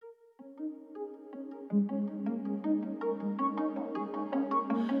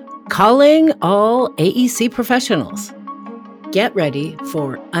Calling all AEC professionals. Get ready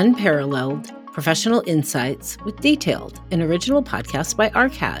for unparalleled professional insights with Detailed, an original podcast by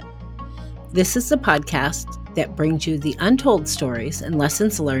ARCAT. This is the podcast that brings you the untold stories and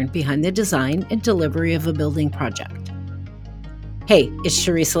lessons learned behind the design and delivery of a building project. Hey, it's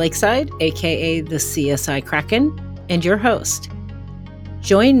Charisse Lakeside, aka the CSI Kraken, and your host.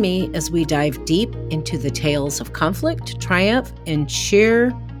 Join me as we dive deep into the tales of conflict, triumph, and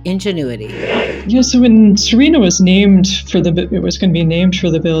sheer ingenuity. Yeah, so when Serena was named it was going to be named for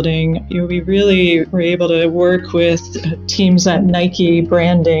the building, we really were able to work with teams at Nike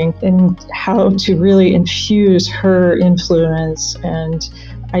branding and how to really infuse her influence and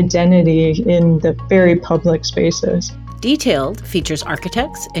identity in the very public spaces. Detailed features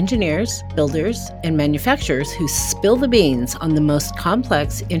architects, engineers, builders, and manufacturers who spill the beans on the most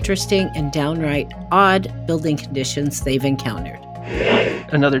complex, interesting, and downright odd building conditions they've encountered.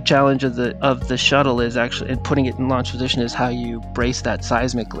 Another challenge of the shuttle is actually, in putting it in launch position, is how you brace that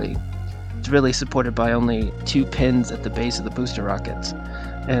seismically. It's really supported by only 2 pins at the base of the booster rockets.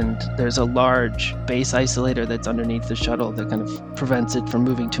 And there's a large base isolator that's underneath the shuttle that kind of prevents it from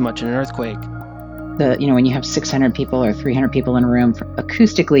moving too much in an earthquake. When you have 600 people or 300 people in a room,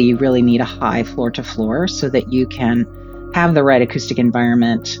 acoustically, you really need a high floor to floor so that you can have the right acoustic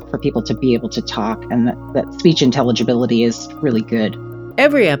environment for people to be able to talk, and that speech intelligibility is really good.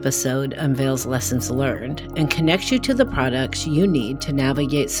 Every episode unveils lessons learned and connects you to the products you need to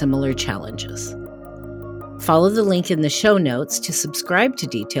navigate similar challenges. Follow the link in the show notes to subscribe to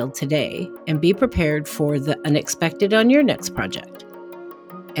Detailed today and be prepared for the unexpected on your next project.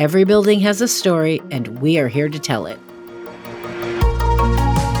 Every building has a story, and we are here to tell it.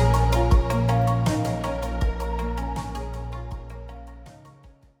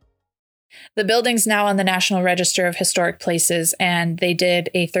 The building's now on the National Register of Historic Places, and they did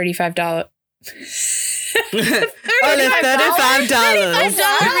a $35 Only $35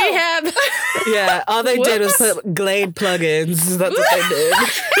 rehab. Yeah, all they did was put Glade plugins. That's what they did.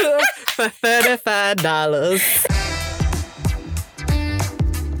 For $35.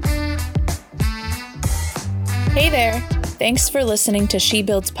 Hey there. Thanks for listening to She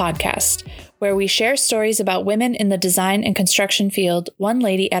Builds Podcast, where we share stories about women in the design and construction field, one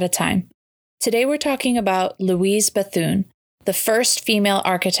lady at a time. Today we're talking about Louise Bethune, the first female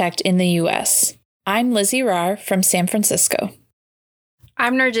architect in the U.S. I'm Lizzie Rar from San Francisco.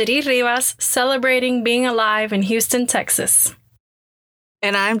 I'm Narjiti Rivas, celebrating being alive in Houston, Texas.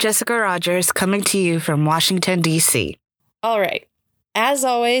 And I'm Jessica Rogers, coming to you from Washington, D.C. All right. As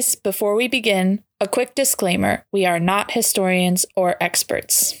always, before we begin, a quick disclaimer. We are not historians or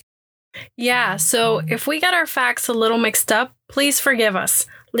experts. Yeah, so if we get our facts a little mixed up, please forgive us.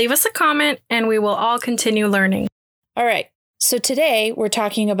 Leave us a comment and we will all continue learning. All right. So today we're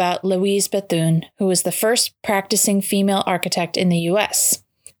talking about Louise Bethune, who was the first practicing female architect in the U.S.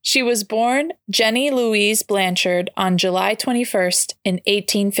 She was born Jenny Louise Blanchard on July 21st in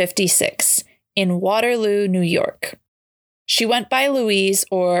 1856 in Waterloo, New York. She went by Louise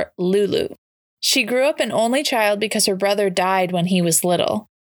or Lulu. She grew up an only child because her brother died when he was little,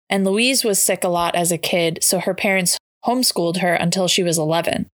 and Louise was sick a lot as a kid, so her parents homeschooled her until she was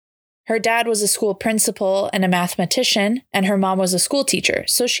 11. Her dad was a school principal and a mathematician, and her mom was a school teacher,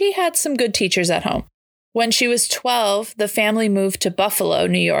 so she had some good teachers at home. When she was 12, the family moved to Buffalo,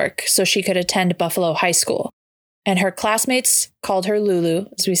 New York, so she could attend Buffalo High School. And her classmates called her Lulu,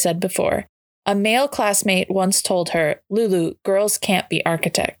 as we said before. A male classmate once told her, "Lulu, girls can't be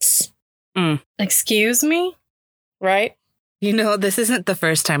architects." Excuse me? Right? You know, this isn't the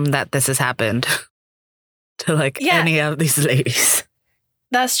first time that this has happened to any of these ladies.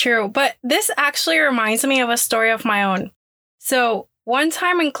 That's true. But this actually reminds me of a story of my own. So one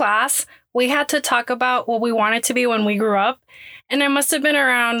time in class, we had to talk about what we wanted to be when we grew up. And I must have been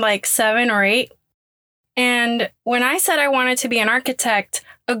around 7 or 8. And when I said I wanted to be an architect,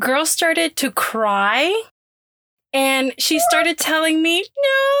 a girl started to cry. And she started telling me,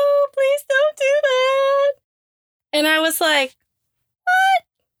 "No, please don't do that." And I was like, "What?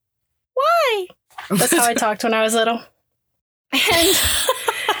 Why?" That's how I talked when I was little.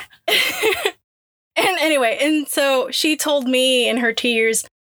 And anyway, and so she told me in her tears,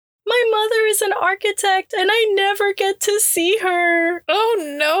 "My mother is an architect and I never get to see her."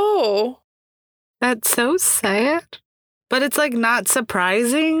 Oh, no. That's so sad. But it's not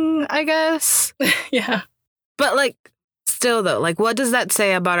surprising, I guess. Yeah. But still though, what does that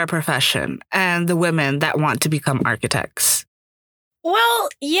say about our profession and the women that want to become architects? Well,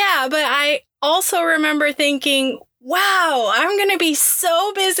 yeah, but I also remember thinking, wow, I'm going to be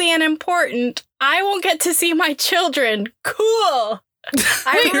so busy and important. I won't get to see my children. Cool.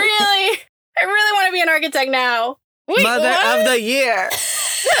 I really want to be an architect now. Wait, Mother what? of the year.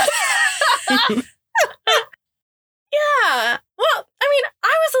 Yeah. Well, I mean,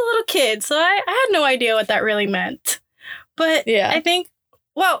 I was a little kid, so I had no idea what that really meant. But Yeah. I think,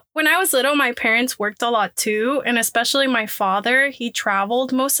 well, when I was little, my parents worked a lot too. And especially my father, he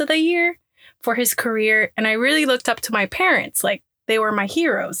traveled most of the year for his career. And I really looked up to my parents. Like, they were my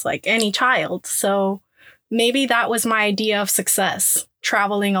heroes, like any child. So maybe that was my idea of success,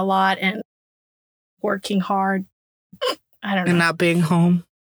 traveling a lot and working hard. I don't know. And not being home.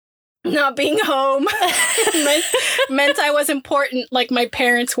 Not being home meant I was important, like my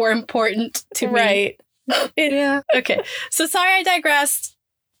parents were important to me. Right. Yeah. Okay. So sorry I digressed.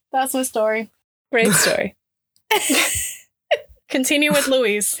 That's my story. Great story. Continue with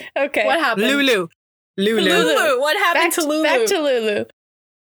Louise. Okay. What happened? Lulu. Lulu. What happened to Lulu? Back to Lulu.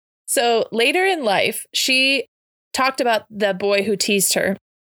 So later in life, she talked about the boy who teased her.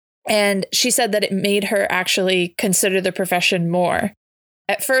 And she said that it made her actually consider the profession more.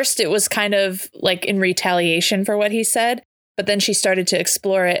 At first, it was kind of like in retaliation for what he said. But then she started to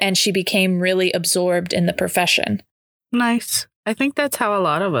explore it and she became really absorbed in the profession. Nice. I think that's how a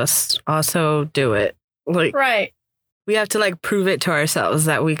lot of us also do it. Like, Right. we have to like prove it to ourselves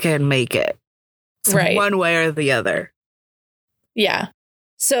that we can make it. So Right. One way or the other. Yeah.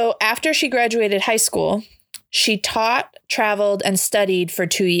 So after she graduated high school, she taught, traveled, and studied for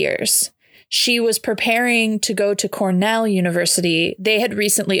 2 years. She was preparing to go to Cornell University. They had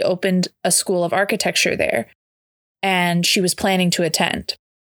recently opened a school of architecture there, and she was planning to attend.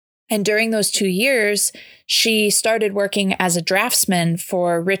 And during those 2 years, she started working as a draftsman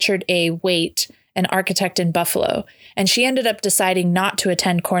for Richard A. Waite, an architect in Buffalo. And she ended up deciding not to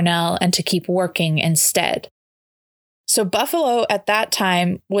attend Cornell and to keep working instead. So Buffalo at that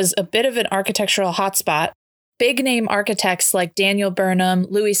time was a bit of an architectural hotspot. Big name architects like Daniel Burnham,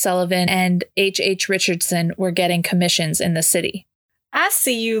 Louis Sullivan, and H.H. Richardson were getting commissions in the city. I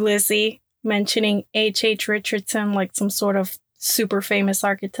see you, Lizzie, mentioning H.H. Richardson like some sort of super famous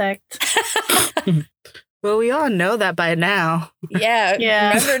architect. Well, we all know that by now. Yeah.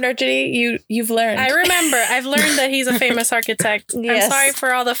 Yeah. Remember, Nurjity, you've learned. I remember. I've learned that he's a famous architect. Yes. I'm sorry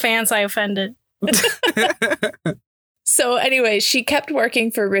for all the fans I offended. So anyway, she kept working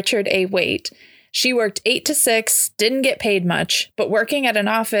for Richard A. Waite. She worked 8 to 6, didn't get paid much, but working at an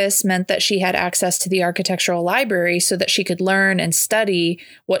office meant that she had access to the architectural library so that she could learn and study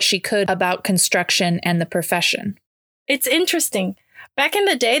what she could about construction and the profession. It's interesting. Back in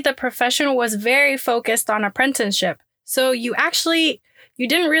the day, the profession was very focused on apprenticeship. So you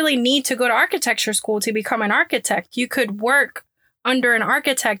didn't really need to go to architecture school to become an architect. You could work under an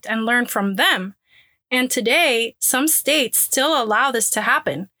architect and learn from them. And today, some states still allow this to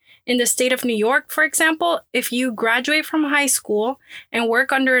happen. In the state of New York, for example, if you graduate from high school and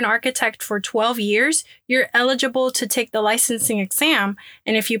work under an architect for 12 years, you're eligible to take the licensing exam.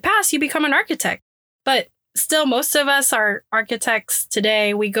 And if you pass, you become an architect. But still, most of us are architects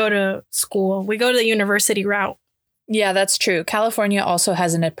today. We go to school. We go to the university route. Yeah, that's true. California also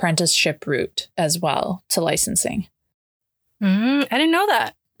has an apprenticeship route as well to licensing. I didn't know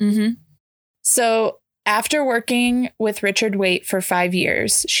that. Mm-hmm. So after working with Richard Waite for 5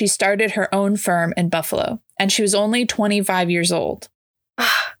 years, she started her own firm in Buffalo, and she was only 25 years old.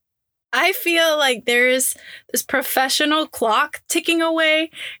 I feel like there is this professional clock ticking away,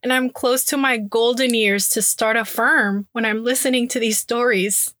 and I'm close to my golden years to start a firm when I'm listening to these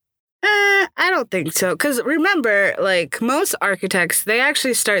stories. I don't think so. Because remember, like most architects, they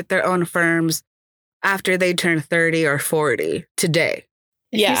actually start their own firms after they turn 30 or 40 today.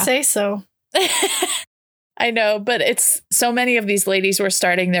 If you say so. I know, but it's so many of these ladies were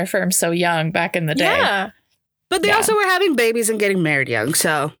starting their firms so young back in the day. Yeah. But they also were having babies and getting married young,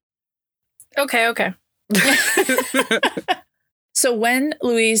 so. Okay. So when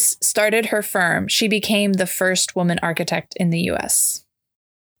Louise started her firm, she became the first woman architect in the U.S.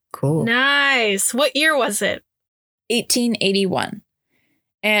 Cool. Nice. What year was it? 1881.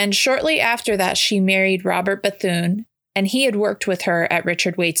 And shortly after that, she married Robert Bethune, and he had worked with her at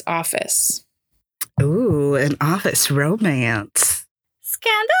Richard Waite's office. Ooh, an office romance.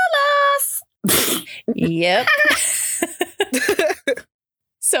 Scandalous. Yep.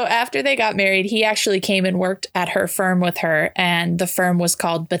 So after they got married, he actually came and worked at her firm with her, and the firm was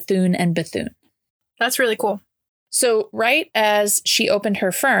called Bethune and Bethune. That's really cool. So right as she opened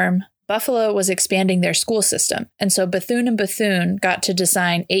her firm, Buffalo was expanding their school system, and so Bethune and Bethune got to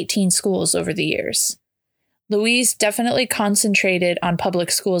design 18 schools over the years. Louise definitely concentrated on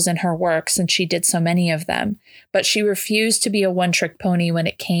public schools in her work since she did so many of them, but she refused to be a one-trick pony when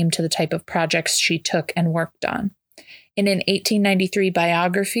it came to the type of projects she took and worked on. In an 1893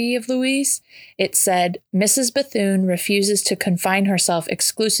 biography of Louise, it said, Mrs. Bethune refuses to confine herself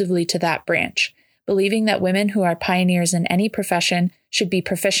exclusively to that branch, believing that women who are pioneers in any profession should be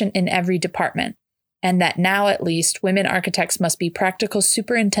proficient in every department, and that now at least women architects must be practical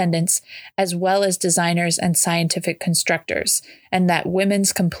superintendents as well as designers and scientific constructors, and that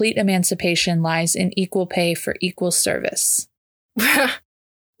women's complete emancipation lies in equal pay for equal service.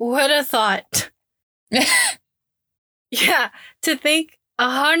 What a thought. Yeah, to think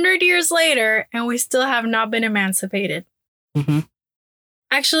 100 years later and we still have not been emancipated. Mm-hmm.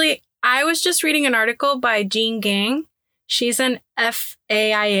 Actually, I was just reading an article by Jean Gang. She's an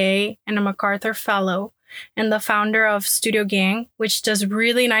FAIA and a MacArthur Fellow and the founder of Studio Gang, which does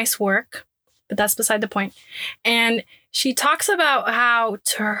really nice work, but that's beside the point. And she talks about how,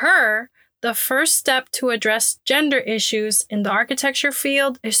 to her, the first step to address gender issues in the architecture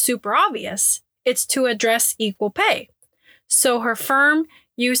field is super obvious. It's to address equal pay. So her firm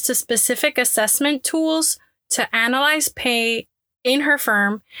used the specific assessment tools to analyze pay in her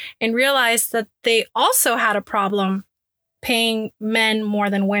firm and realized that they also had a problem paying men more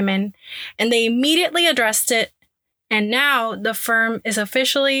than women, and they immediately addressed it. And now the firm is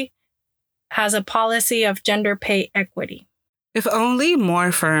officially has a policy of gender pay equity. If only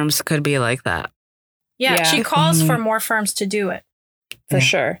more firms could be like that. Yeah. She calls for more firms to do it. For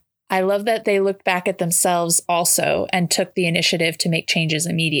sure. I love that they looked back at themselves also and took the initiative to make changes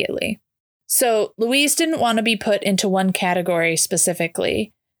immediately. So Louise didn't want to be put into one category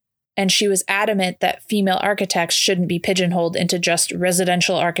specifically, and she was adamant that female architects shouldn't be pigeonholed into just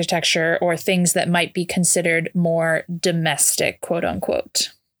residential architecture or things that might be considered more domestic, quote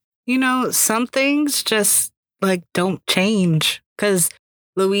unquote. You know, some things just like don't change, because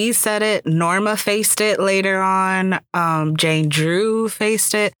Louise said it, Norma faced it later on, Jane Drew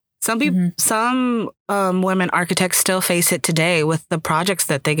faced it. Some people, some women architects still face it today with the projects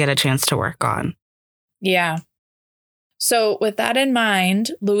that they get a chance to work on. Yeah. So with that in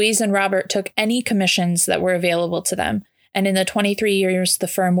mind, Louise and Robert took any commissions that were available to them. And in the 23 years the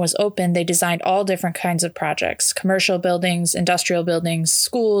firm was open, they designed all different kinds of projects: commercial buildings, industrial buildings,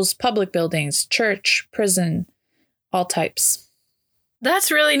 schools, public buildings, church, prison, all types. That's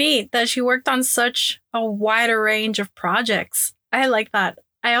really neat that she worked on such a wider range of projects. I like that.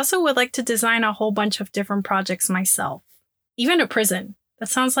 I also would like to design a whole bunch of different projects myself. Even a prison. That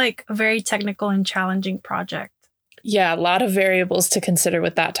sounds like a very technical and challenging project. Yeah, a lot of variables to consider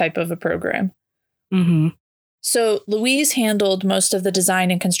with that type of a program. Mm-hmm. So Louise handled most of the design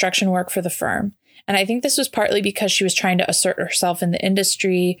and construction work for the firm. And I think this was partly because she was trying to assert herself in the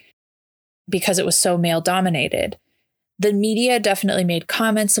industry because it was so male dominated. The media definitely made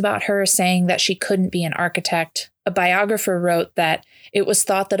comments about her, saying that she couldn't be an architect. A biographer wrote that it was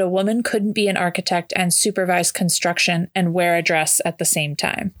thought that a woman couldn't be an architect and supervise construction and wear a dress at the same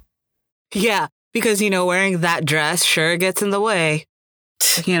time. Yeah, because, you know, wearing that dress sure gets in the way.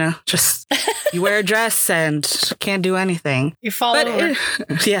 You know, just you wear a dress and can't do anything. You fall over.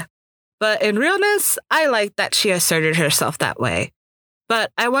 Yeah. But in realness, I like that she asserted herself that way.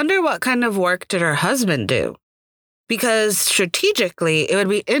 But I wonder what kind of work did her husband do? Because strategically, it would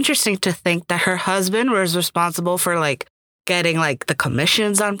be interesting to think that her husband was responsible for like getting like the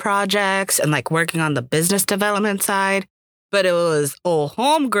commissions on projects and like working on the business development side. But it was old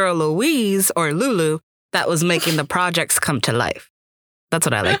homegirl Louise, or Lulu, that was making the projects come to life. That's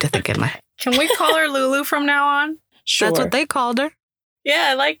what I like to think in my head. Can we call her Lulu from now on? Sure. That's what they called her. Yeah,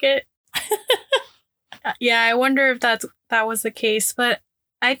 I like it. Yeah, I wonder if that was the case. But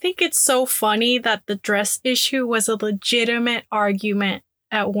I think it's so funny that the dress issue was a legitimate argument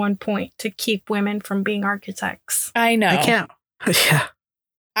at one point to keep women from being architects. I know. I can't. Yeah.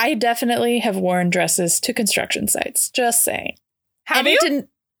 I definitely have worn dresses to construction sites. Just saying. Have you?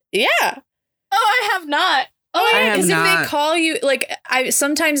 Yeah. Oh, I have not. Oh, I yeah, have because if not. they call you, like,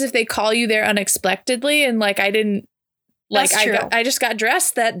 sometimes if they call you there unexpectedly and, like, I didn't, like, That's true. I just got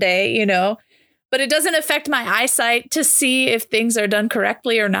dressed that day, you know, but it doesn't affect my eyesight to see if things are done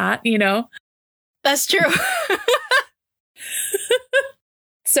correctly or not, you know. That's true.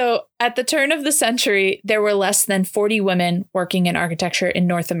 So at the turn of the century, there were less than 40 women working in architecture in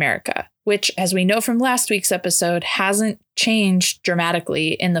North America, which, as we know from last week's episode, hasn't changed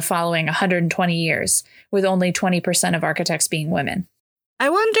dramatically in the following 120 years, with only 20% of architects being women. I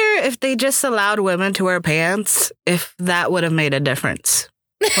wonder if they just allowed women to wear pants, if that would have made a difference.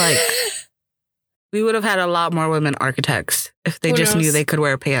 Like, we would have had a lot more women architects if they Who just knew knows? they could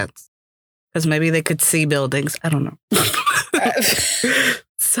wear pants. Because maybe they could see buildings. I don't know.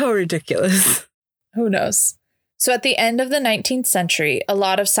 So ridiculous. Who knows? So at the end of the 19th century, a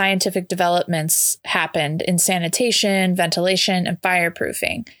lot of scientific developments happened in sanitation, ventilation, and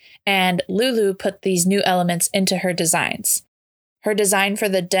fireproofing. And Lulu put these new elements into her designs. Her design for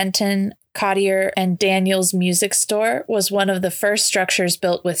the Denton, Cottier, and Daniels Music Store was one of the first structures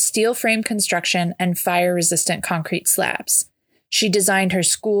built with steel frame construction and fire-resistant concrete slabs. She designed her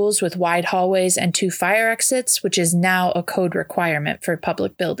schools with wide hallways and 2 fire exits, which is now a code requirement for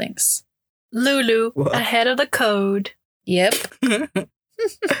public buildings. Lulu, Whoa. ahead of the code. Yep.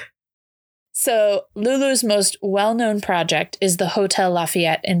 So Lulu's most well-known project is the Hotel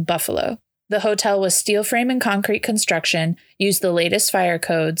Lafayette in Buffalo. The hotel was steel frame and concrete construction, used the latest fire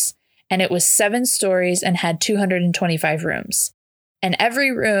codes, and it was 7 stories and had 225 rooms. And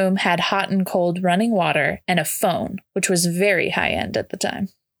every room had hot and cold running water and a phone, which was very high-end at the time.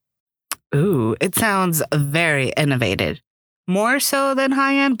 Ooh, it sounds very innovative. More so than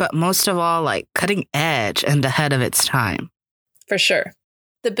high-end, but most of all, like cutting edge and ahead of its time. For sure.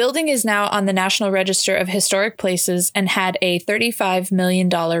 The building is now on the National Register of Historic Places and had a $35 million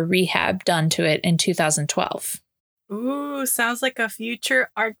rehab done to it in 2012. Ooh, sounds like a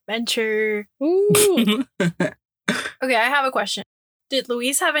future art venture. Ooh. Okay, I have a question. Did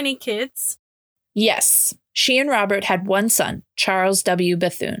Louise have any kids? Yes. She and Robert had one son, Charles W.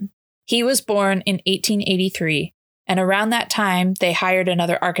 Bethune. He was born in 1883, and around that time, they hired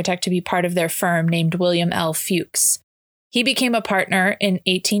another architect to be part of their firm named William L. Fuchs. He became a partner in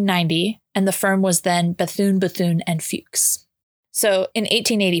 1890, and the firm was then Bethune, and Fuchs. So in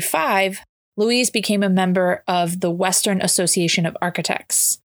 1885, Louise became a member of the Western Association of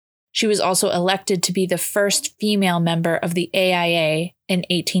Architects. She was also elected to be the first female member of the AIA in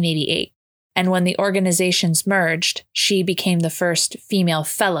 1888. And when the organizations merged, she became the first female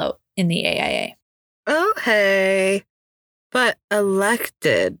fellow in the AIA. Oh, hey. But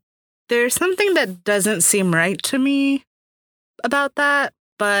elected. There's something that doesn't seem right to me about that.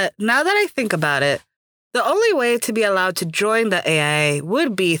 But now that I think about it, the only way to be allowed to join the AIA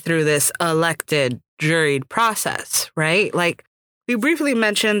would be through this elected, juried process, right? Like, we briefly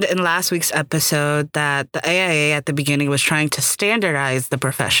mentioned in last week's episode that the AIA at the beginning was trying to standardize the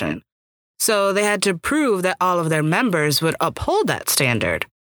profession. So they had to prove that all of their members would uphold that standard.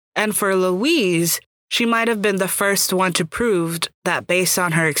 And for Louise, she might have been the first one to prove that based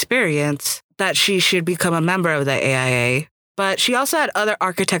on her experience, that she should become a member of the AIA. But she also had other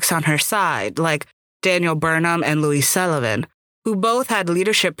architects on her side, like Daniel Burnham and Louis Sullivan, who both had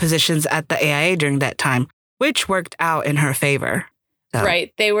leadership positions at the AIA during that time, which worked out in her favor. So.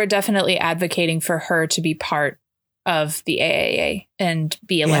 Right. They were definitely advocating for her to be part of the AIA and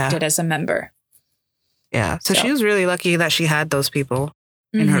be elected as a member. Yeah. So she was really lucky that she had those people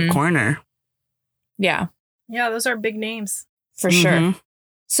in her corner. Yeah. Yeah, those are big names. For sure.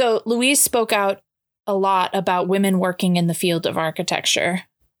 So Louise spoke out a lot about women working in the field of architecture.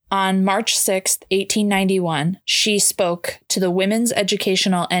 On March 6th, 1891, she spoke to the Women's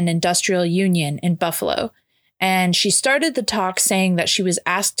Educational and Industrial Union in Buffalo. And she started the talk saying that she was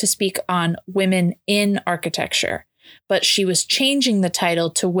asked to speak on women in architecture, but she was changing the title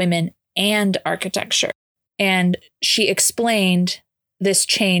to Women and Architecture. And she explained this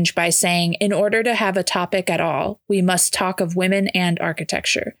change by saying, in order to have a topic at all, we must talk of women and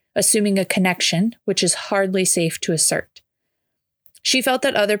architecture, assuming a connection, which is hardly safe to assert. She felt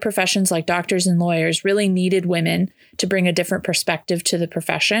that other professions like doctors and lawyers really needed women to bring a different perspective to the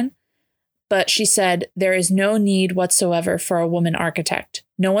profession. But she said, there is no need whatsoever for a woman architect.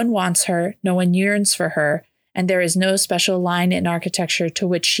 No one wants her, no one yearns for her, and there is no special line in architecture to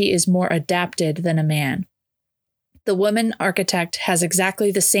which she is more adapted than a man. The woman architect has exactly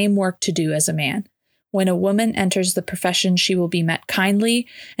the same work to do as a man. When a woman enters the profession, she will be met kindly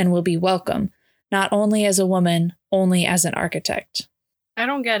and will be welcome, not only as a woman, only as an architect. I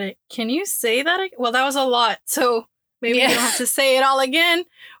don't get it. Can you say that? Well, that was a lot, so maybe you don't have to say it all again.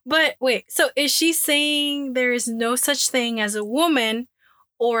 But wait, so is she saying there is no such thing as a woman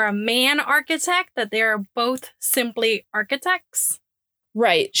or a man architect, that they are both simply architects?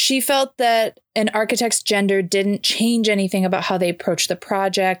 Right. She felt that an architect's gender didn't change anything about how they approach the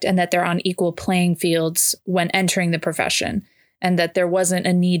project and that they're on equal playing fields when entering the profession, and that there wasn't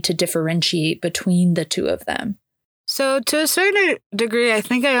a need to differentiate between the two of them. So to a certain degree, I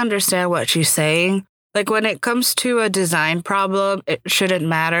think I understand what she's saying. Like when it comes to a design problem, it shouldn't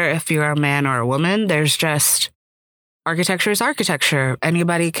matter if you're a man or a woman. There's just architecture is architecture.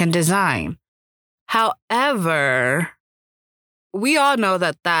 Anybody can design. However, we all know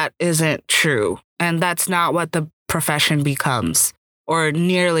that that isn't true. And that's not what the profession becomes. or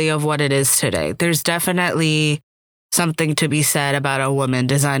nearly of what it is today. There's definitely something to be said about a woman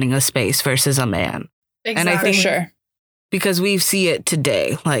designing a space versus a man. Exactly. And I think For sure. because we see it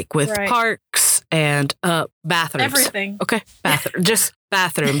today, like with Right. parks and bathrooms. Everything. Okay, just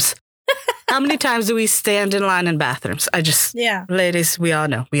bathrooms. How many times do we stand in line in bathrooms? Yeah. Ladies, we all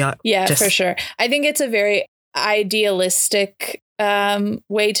know. We all Yeah, just, for sure. I think it's a very idealistic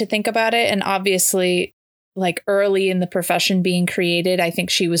way to think about it. And obviously, like early in the profession being created, I think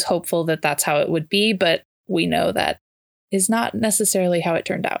she was hopeful that that's how it would be. But we know that is not necessarily how it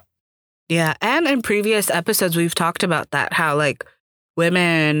turned out. Yeah, and in previous episodes, we've talked about that, how like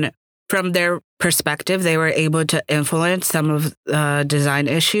women, from their perspective, they were able to influence some of design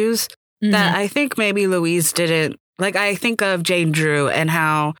issues that I think maybe Louise didn't. Like, I think of Jane Drew and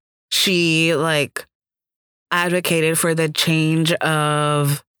how she like advocated for the change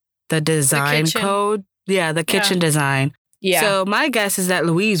of the design kitchen. code. Yeah, the kitchen design. Yeah. So my guess is that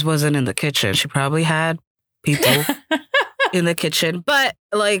Louise wasn't in the kitchen. She probably had people in the kitchen, but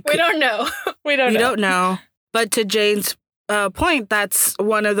like We don't know. we don't you know. don't know. But to Jane's point, that's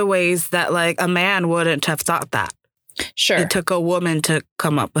one of the ways that like a man wouldn't have thought that. Sure. It took a woman to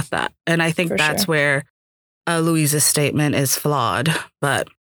come up with that. And I think For that's sure. where Louise's statement is flawed. But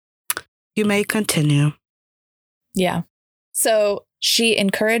you may continue. Yeah. So she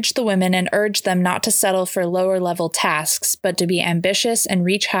encouraged the women and urged them not to settle for lower level tasks, but to be ambitious and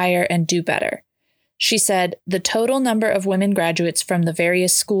reach higher and do better. She said, the total number of women graduates from the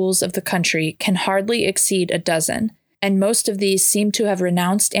various schools of the country can hardly exceed a dozen, and most of these seem to have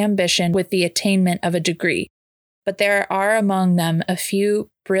renounced ambition with the attainment of a degree. But there are among them a few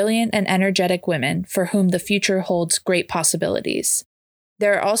brilliant and energetic women for whom the future holds great possibilities.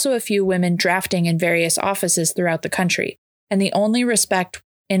 There are also a few women drafting in various offices throughout the country, and the only respect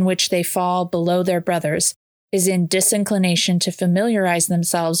in which they fall below their brothers is in disinclination to familiarize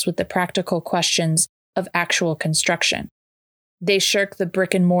themselves with the practical questions of actual construction. They shirk the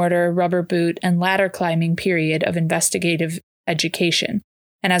brick and mortar, rubber boot, and ladder climbing period of investigative education,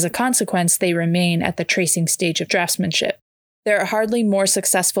 and as a consequence, they remain at the tracing stage of draftsmanship. There are hardly more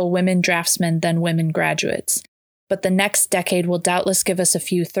successful women draftsmen than women graduates, but the next decade will doubtless give us a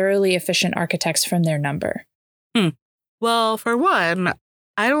few thoroughly efficient architects from their number. Well, for one,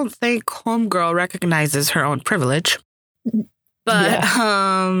 I don't think Homegirl recognizes her own privilege. But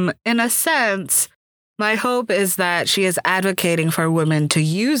in a sense, my hope is that she is advocating for women to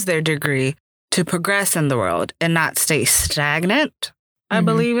use their degree to progress in the world and not stay stagnant, I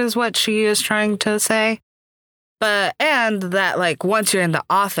believe is what she is trying to say. But, and that like once you're in the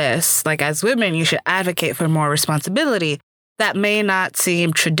office, like as women, you should advocate for more responsibility that may not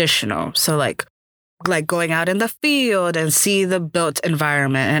seem traditional. So like going out in the field and see the built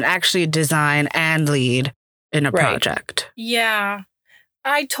environment and actually design and lead in a project. Yeah,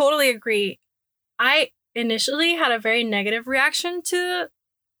 I totally agree. I initially had a very negative reaction to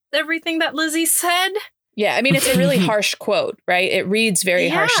everything that Lizzie said. Yeah, I mean, it's a really harsh quote, right? It reads very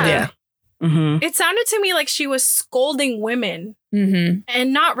harshly. Yeah. Mm-hmm. It sounded to me like she was scolding women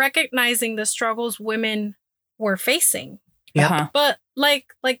and not recognizing the struggles women were facing. Yeah. But like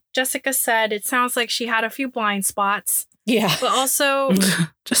Jessica said, it sounds like she had a few blind spots. Yeah. But also,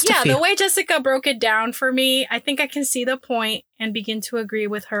 Just a few. the way Jessica broke it down for me, I think I can see the point and begin to agree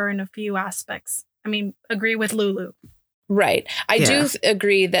with her in a few aspects. I mean, agree with Lulu. Right. I do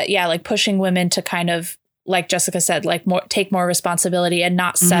agree that, like pushing women to kind of, like Jessica said, like take more responsibility and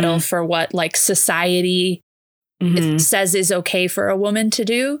not settle for what like society says is okay for a woman to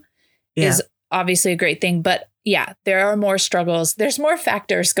do is obviously a great thing. But yeah, there are more struggles. There's more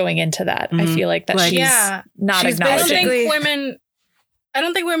factors going into that. I feel like that she's not she's acknowledging. I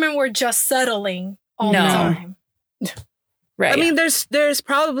don't think women were just settling all the time. Right. I mean, there's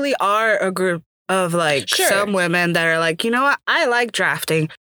probably are a group of like some women that are like, you know what? I like drafting.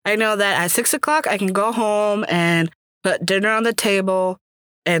 I know that at 6 o'clock I can go home and put dinner on the table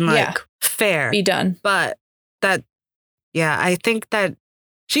and like fair. Be done. But I think that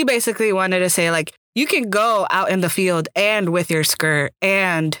she basically wanted to say like, you can go out in the field and with your skirt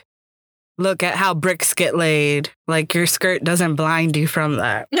and look at how bricks get laid. Like your skirt doesn't blind you from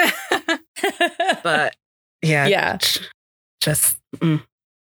that. But just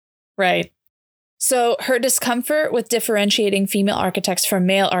right. So her discomfort with differentiating female architects from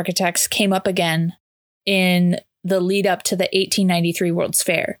male architects came up again in the lead up to the 1893 World's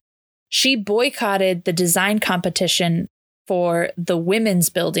Fair. She boycotted the design competition for the women's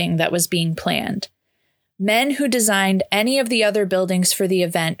building that was being planned. Men who designed any of the other buildings for the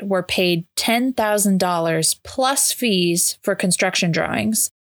event were paid $10,000 plus fees for construction drawings,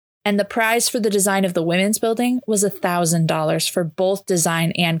 And the prize for the design of the women's building was $1,000 for both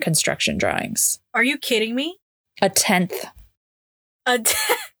design and construction drawings. Are you kidding me? A tenth.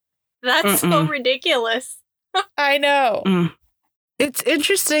 That's so ridiculous. I know. It's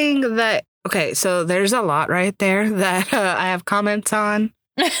interesting that, okay, so there's a lot right there that I have comments on.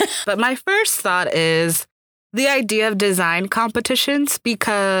 But my first thought is the idea of design competitions,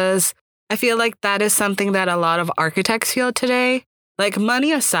 because I feel like that is something that a lot of architects feel today. Like,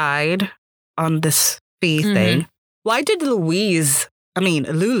 money aside on this fee thing, why did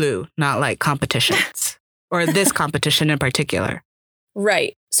Lulu not like competitions or this competition in particular?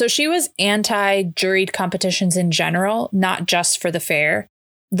 Right. So she was anti-juried competitions in general, not just for the fair.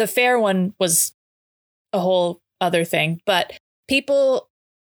 The fair one was a whole other thing, but people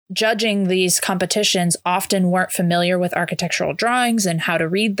judging these competitions often weren't familiar with architectural drawings and how to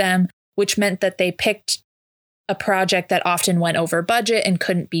read them, which meant that they picked a project that often went over budget and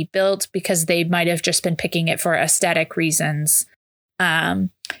couldn't be built because they might have just been picking it for aesthetic reasons. And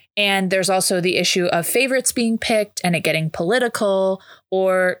there's also the issue of favorites being picked and it getting political,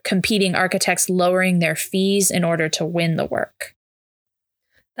 or competing architects lowering their fees in order to win the work.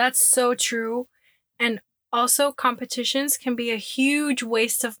 That's so true. And also, competitions can be a huge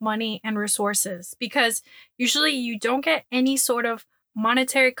waste of money and resources because usually you don't get any sort of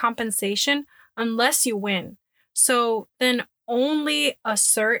monetary compensation unless you win. So then only a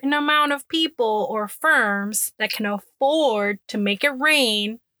certain amount of people or firms that can afford to make it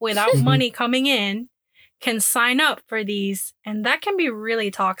rain without money coming in can sign up for these. And that can be really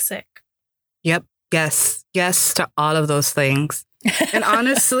toxic. Yep. Yes. Yes to all of those things. And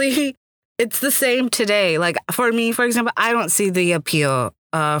honestly, it's the same today. Like, for me, for example, I don't see the appeal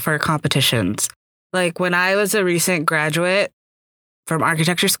for competitions. Like, when I was a recent graduate from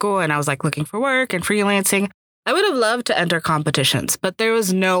architecture school and I was like looking for work and freelancing, I would have loved to enter competitions, but there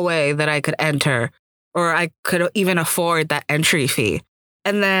was no way that I could enter or I could even afford that entry fee.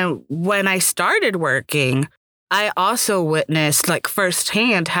 And then when I started working, I also witnessed like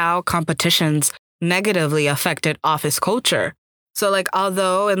firsthand how competitions negatively affected office culture. So like,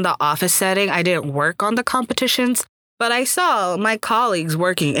 although in the office setting, I didn't work on the competitions, but I saw my colleagues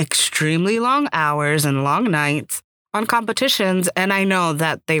working extremely long hours and long nights on competitions, and I know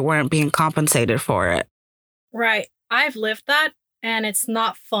that they weren't being compensated for it. Right. I've lived that, and it's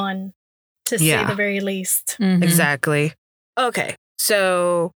not fun, to say the very least. Exactly. Okay,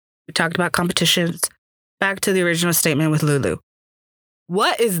 so we talked about competitions. Back to the original statement with Lulu.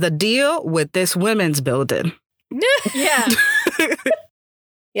 What is the deal with this women's building? Yeah.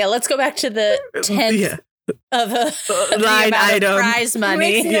 Yeah, let's go back to the 10th of a line item. Prize money.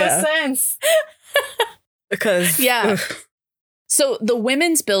 Makes no sense. Because So the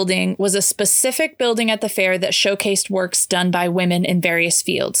women's building was a specific building at the fair that showcased works done by women in various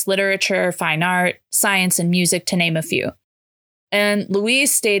fields: literature, fine art, science, and music, to name a few. And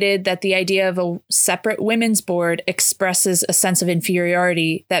Louise stated that the idea of a separate women's board expresses a sense of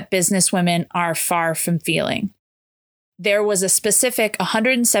inferiority that business women are far from feeling. There was a specific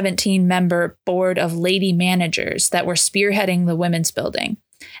 117-member board of lady managers that were spearheading the women's building.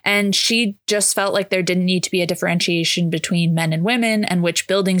 And she just felt like there didn't need to be a differentiation between men and women and which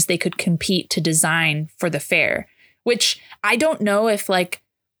buildings they could compete to design for the fair, which I don't know if, like,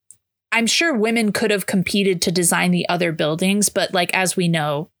 I'm sure women could have competed to design the other buildings, but like, as we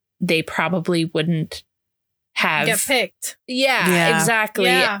know, they probably wouldn't have get picked. Yeah, exactly.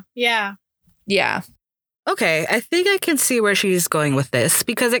 Yeah. Okay, I think I can see where she's going with this,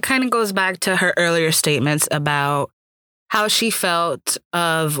 because it kind of goes back to her earlier statements about how she felt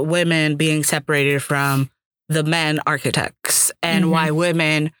of women being separated from the men architects and why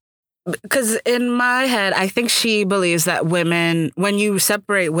women, because in my head, I think she believes that women, when you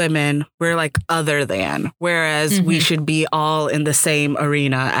separate women, we're like other than, whereas we should be all in the same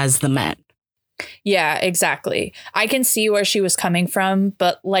arena as the men. Yeah, exactly. I can see where she was coming from,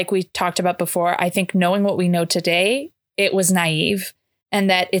 but like we talked about before, I think knowing what we know today, it was naive. And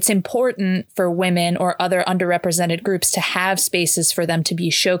that it's important for women or other underrepresented groups to have spaces for them to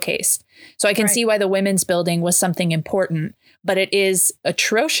be showcased. So I can see why the women's building was something important, but it is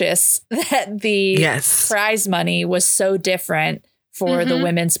atrocious that the prize money was so different for the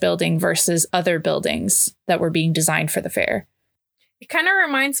women's building versus other buildings that were being designed for the fair. It kind of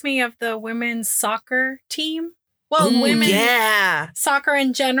reminds me of the women's soccer team. Well, women soccer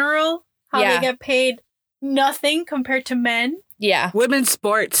in general, how they get paid nothing compared to men. Yeah. Women's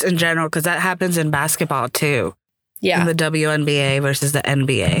sports in general, because that happens in basketball too. Yeah. In the WNBA versus the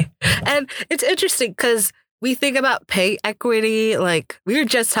NBA. And it's interesting because we think about pay equity, like we were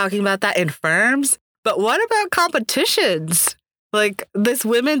just talking about that in firms, but what about competitions? like this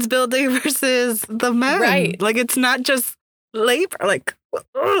women's building versus the men. Right. Like it's not just labor. Like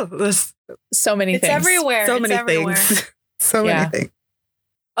there's So many It's things. everywhere. so It's many everywhere. things. So Yeah. many things.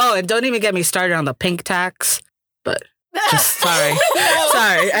 Oh, and don't even get me started on the pink tax. But just sorry.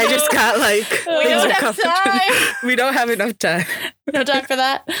 Sorry. I just got like We don't have time. We don't have enough time. No time for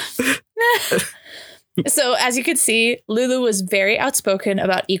that. So, as you could see, Lulu was very outspoken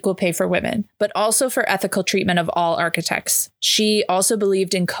about equal pay for women, but also for ethical treatment of all architects. She also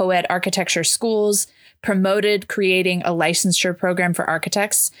believed in co-ed architecture schools, promoted creating a licensure program for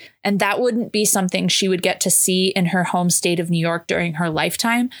architects, and that wouldn't be something she would get to see in her home state of New York during her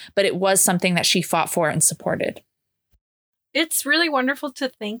lifetime, but it was something that she fought for and supported. It's really wonderful to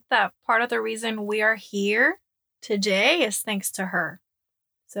think that part of the reason we are here today is thanks to her.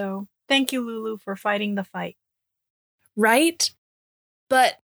 So thank you, Lulu, for fighting the fight. Right?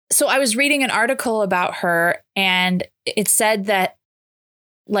 But so I was reading an article about her, and it said that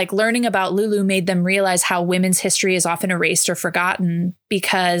like learning about Lulu made them realize how women's history is often erased or forgotten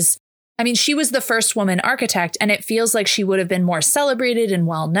because, I mean, she was the first woman architect, and it feels like she would have been more celebrated and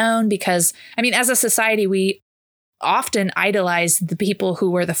well known because, I mean, as a society, we often idolize the people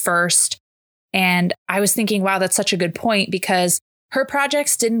who were the first. And I was thinking, wow, that's such a good point because her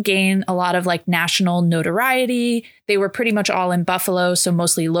projects didn't gain a lot of like national notoriety. They were pretty much all in Buffalo, so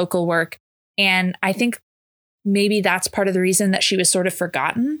mostly local work. And I think maybe that's part of the reason that she was sort of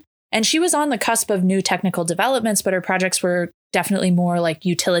forgotten. And she was on the cusp of new technical developments, but her projects were definitely more like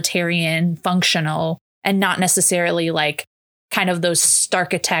utilitarian, functional, and not necessarily like kind of those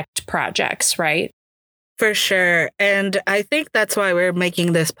Starchitect projects, right? For sure. And I think that's why we're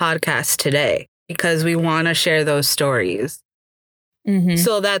making this podcast today, because we want to share those stories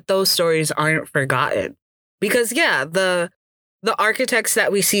so that those stories aren't forgotten. Because, yeah, the architects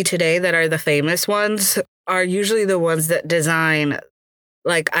that we see today that are the famous ones are usually the ones that design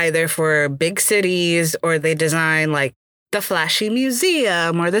like either for big cities or they design like the flashy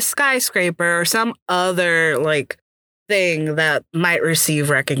museum or the skyscraper or some other like thing that might receive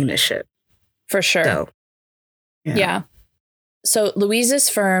recognition. For sure. So, yeah. So Louise's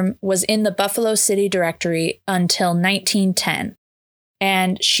firm was in the Buffalo City Directory until 1910.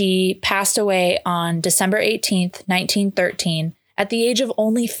 And she passed away on December 18th, 1913, at the age of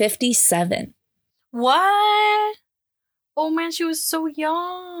only 57. What? Oh man, she was so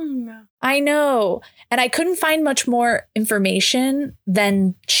young. I know. And I couldn't find much more information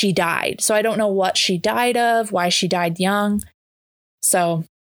than she died. So I don't know what she died of, why she died young. So,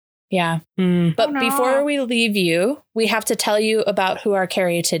 yeah. But before we leave you, we have to tell you about who our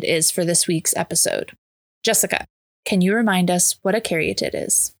caryatid is for this week's episode. Jessica, can you remind us what a caryatid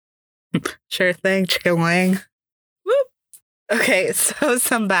is? Sure thing, chicken wing. Whoop. Okay, so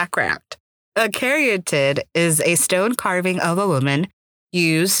some background. A caryatid is a stone carving of a woman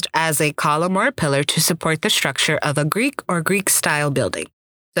used as a column or a pillar to support the structure of a Greek or Greek-style building.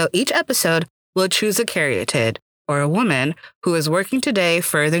 So each episode will choose a caryatid, or a woman who is working today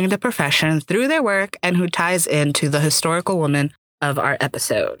furthering the profession through their work and who ties into the historical woman of our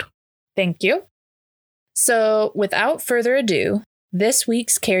episode. Thank you. So without further ado, this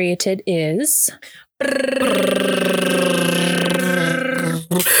week's caryatid is...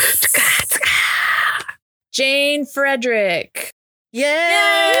 Jane Frederick. Yay!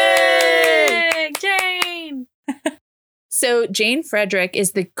 Jane! So Jane Frederick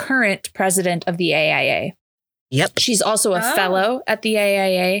is the current president of the AIA. Yep. She's also a fellow at the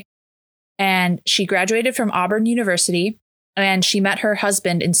AIA, and she graduated from Auburn University, and she met her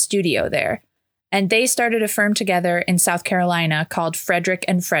husband in studio there. And they started a firm together in South Carolina called Frederick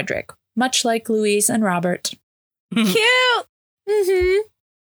and Frederick, much like Louise and Robert. Cute!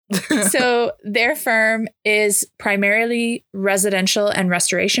 So their firm is primarily residential and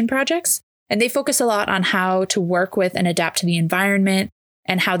restoration projects, and they focus a lot on how to work with and adapt to the environment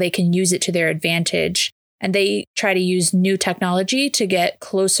and how they can use it to their advantage. And they try to use new technology to get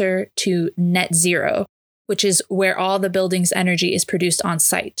closer to net zero, which is where all the building's energy is produced on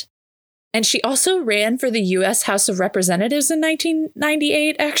site. And she also ran for the U.S. House of Representatives in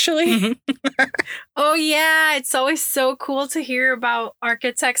 1998, actually. Oh, yeah. It's always so cool to hear about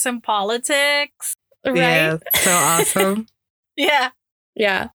architects and politics. Right? Yeah, so awesome. Yeah.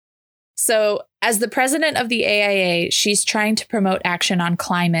 Yeah. So as the president of the AIA, she's trying to promote action on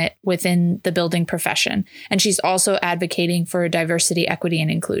climate within the building profession. And she's also advocating for diversity, equity,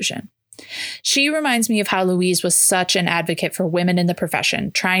 and inclusion. She reminds me of how Louise was such an advocate for women in the profession,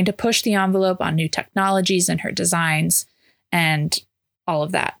 trying to push the envelope on new technologies in her designs and all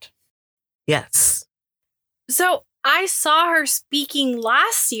of that. Yes. So I saw her speaking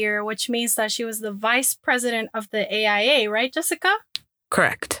last year, which means that she was the vice president of the AIA, right, Jessica?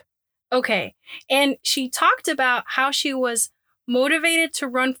 Correct. Okay. And she talked about how she was motivated to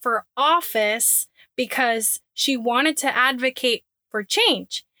run for office because she wanted to advocate for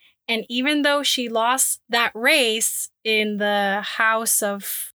change. And even though she lost that race in the House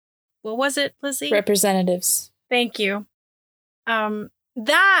of, what was it, Lizzie? Representatives. Thank you. That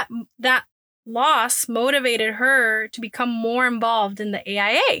loss motivated her to become more involved in the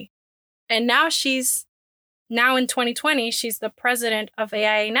AIA. And now in 2020, she's the president of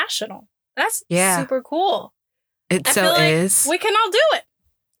AIA National. That's super cool. It so is. We can all do it.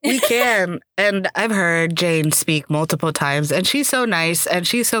 We can. And I've heard Jane speak multiple times, and she's so nice and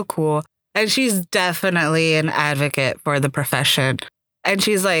she's so cool. And she's definitely an advocate for the profession. And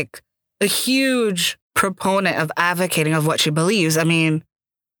she's like a huge proponent of advocating of what she believes. I mean,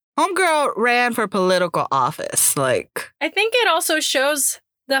 homegirl ran for political office. Like, I think it also shows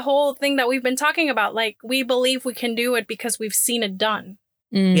the whole thing that we've been talking about. Like, we believe we can do it because we've seen it done.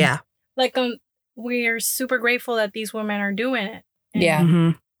 Mm. Yeah. Like, we're super grateful that these women are doing it. And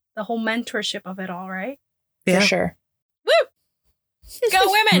Yeah. the whole mentorship of it all, right? Yeah. For sure. Woo!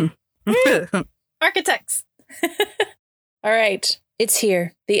 Go women! Architects. All right. It's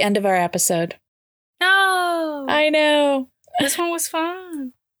here. The end of our episode. No! I know. This one was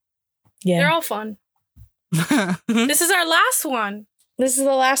fun. Yeah. They're all fun. This is our last one. This is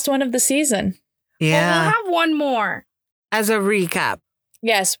the last one of the season. Yeah. Well, we'll have one more. As a recap.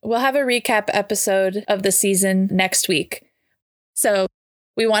 Yes, we'll have a recap episode of the season next week. So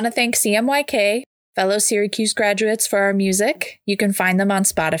we want to thank CMYK, fellow Syracuse graduates, for our music. You can find them on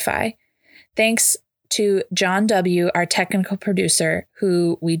Spotify. Thanks to John W., our technical producer,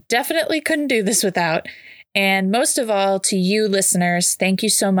 who we definitely couldn't do this without. And most of all, to you listeners, thank you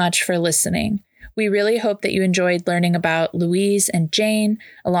so much for listening. We really hope that you enjoyed learning about Louise and Jane,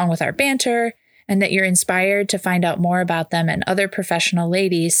 along with our banter, and that you're inspired to find out more about them and other professional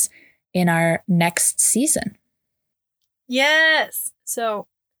ladies in our next season. Yes. So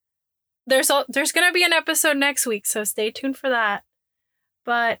there's going to be an episode next week, so stay tuned for that.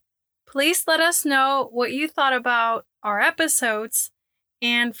 But please let us know what you thought about our episodes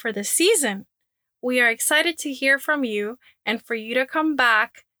and for the season. We are excited to hear from you and for you to come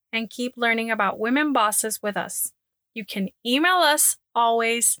back and keep learning about women bosses with us. You can email us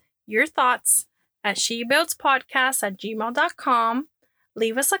always your thoughts at shebuildspodcast@gmail.com.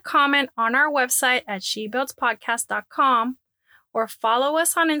 Leave us a comment on our website at shebuildspodcast.com or follow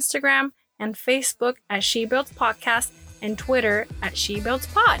us on Instagram and Facebook at shebuildspodcast and Twitter at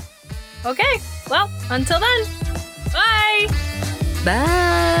shebuildspod. Okay, well, until then, bye!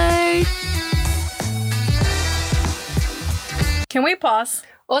 Bye! Can we pause?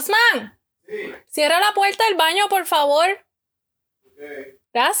 Osman, cierra la puerta del baño, por favor. Okay.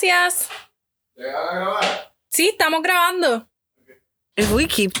 Gracias. Sí, estamos grabando. If we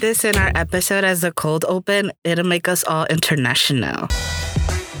keep this in our episode as a cold open, it'll make us all international.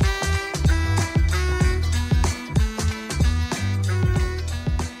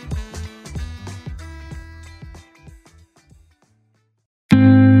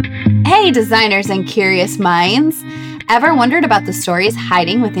 Hey, designers and curious minds. Ever wondered about the stories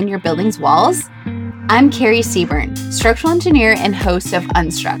hiding within your building's walls? I'm Carrie Seaburn, structural engineer and host of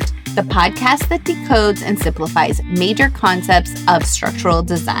Unstruct, the podcast that decodes and simplifies major concepts of structural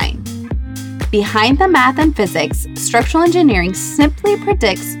design. Behind the math and physics, structural engineering simply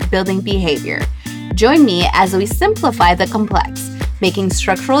predicts building behavior. Join me as we simplify the complex, making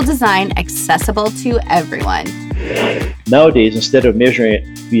structural design accessible to everyone. Nowadays, instead of measuring it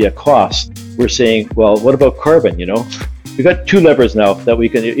via cost, we're saying, well, what about carbon, We've got two levers now that we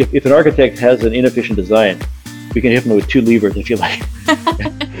can, if an architect has an inefficient design, we can hit them with two levers, if you like.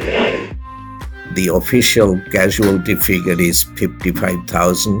 The official casualty figure is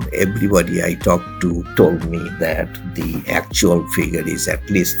 55,000. Everybody I talked to told me that the actual figure is at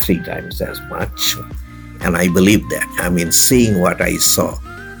least 3 times as much. And I believe that. I mean, seeing what I saw,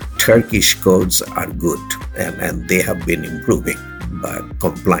 Turkish codes are good and they have been improving, but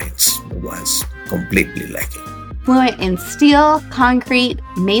compliance was completely lacking. Fluent in steel, concrete,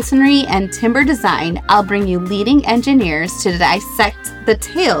 masonry, and timber design, I'll bring you leading engineers to dissect the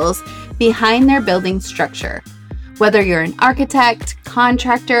tales behind their building structure. Whether you're an architect,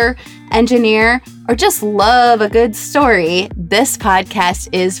 contractor, engineer, or just love a good story, this podcast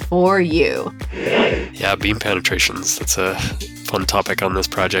is for you. Yeah, beam penetrations. That's a fun topic on this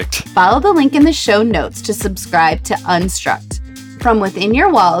project. Follow the link in the show notes to subscribe to Unstruct. From within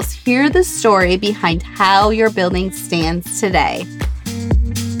your walls, hear the story behind how your building stands today.